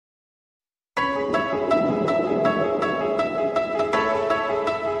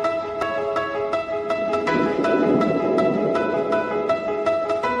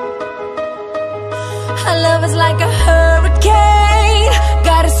love is like a hurricane,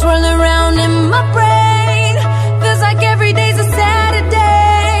 got it swirling around in my brain. Feels like every day's a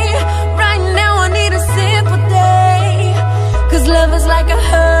Saturday. Right now I need a simple day, 'cause love is like a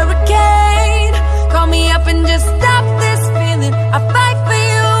hurricane. Call me up and just stop this feeling. I fight for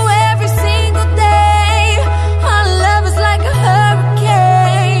you every single day. Our love is like a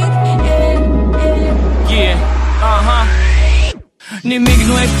hurricane. Yeah, nimic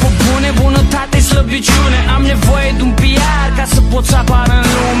nu e pe bune, bunătate-i slăbiciune. Am nevoie de-un PR ca să pot să apar în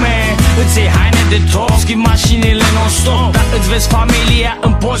lume. Îți iei haine de top, schimbi mașinile non-stop, dar îți vezi familia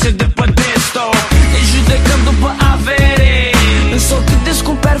în poze de pe desktop. Ne judecăm după avere, însă cât de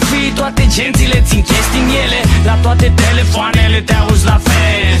scump ar fi, toate gențile țin chestii în ele. La toate telefoanele te auzi la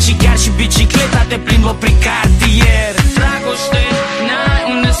fel, și chiar și bicicleta te plimbă prin cartier. Dragoste, n-ai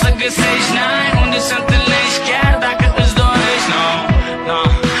unde să găsești, n-ai unde să întâlnești, chiar dacă îți dorești. No,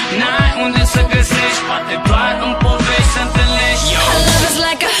 n-ai unde să găsești, poate doar în povești să întâlnești. Our love is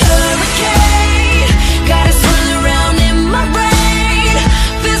like a hurricane, got it swirling around in my brain.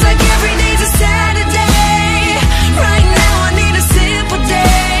 Feels like every day's a Saturday. Right now I need a simple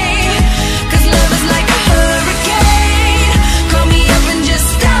day, 'cause love is like a hurricane. Call me up and just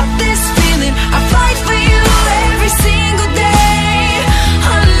stop this feeling. I fight for you every single day.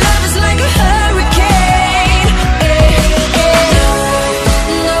 Our love is like a hurricane.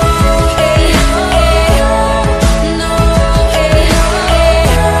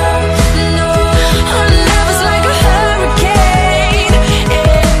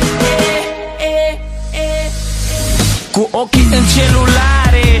 Cu ochii în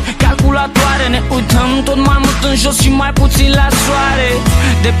celulare, calculatoare, ne uităm tot mai mult în jos și mai puțin la soare.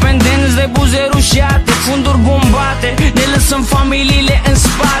 Dependenți de buze rușiate, funduri bombate, ne lăsăm familiile în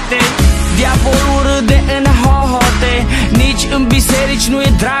spate. Diavolul râde în hohote, nici în biserici nu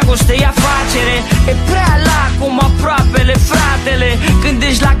e dragoste, e afacere. E prea lac cum aproapele, fratele. Când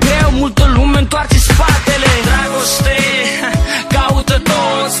ești la greu, multă lume întoarce spatele. Dragoste, caută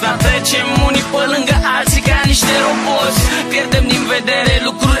toți, dar trecem unii pe lângă alții ca niște roboți. Pierdem din vedere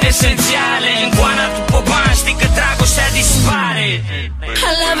lucruri esențiale. În goana după bani știi că dragostea dispare.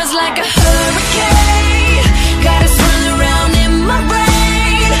 Our love is like a hurricane, got it swirling around in my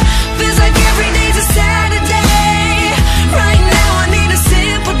brain. Feels like every day's a Saturday. Right now I need a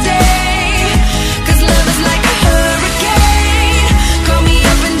simple day, 'cause love is like a hurricane. Call me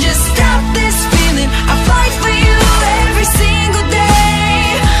up and just stop this feeling. I fight for you every single day.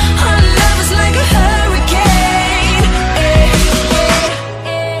 Our love is like a hurricane.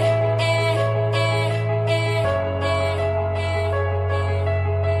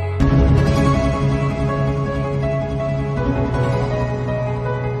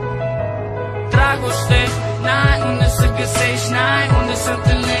 Dragoste, n-ai unde să găsești, n-ai unde să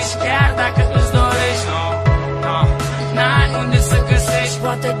întâlnești, chiar dacă îți dorești. No, n-ai unde să găsești,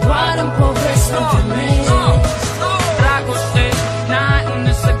 poate doar în povești să întâlnești. Dragoste, n-ai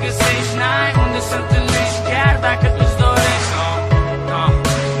unde să găsești, n-ai unde să întâlnești, chiar dacă îți dorești. No,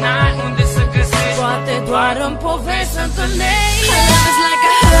 n-ai unde să găsești, poate doar în povești să întâlnești. Our love is like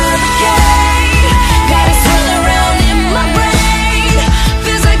a hurricane, got it swirling around in my brain.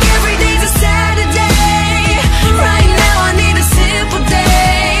 Feels like every day's a Saturday. Right now I need a simple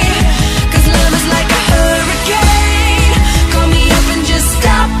day, 'cause love is like a hurricane. Call me up and just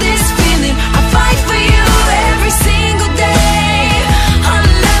stop this feeling. I fight for you every single day. Our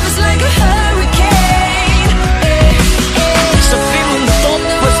love is like a hurricane. Să fim în top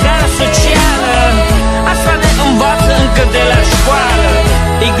pe scara socială, asta ne învață încă de la școală.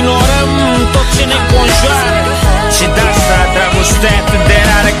 Ignorăm tot ce ne înconjoară, și de asta dragostea e atât de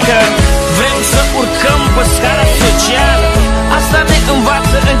rară, că vrem să urcăm pe scara socială. Asta ne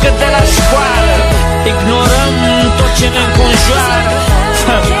învață încă de la școală. Ignorăm tot ce ne înconjoară.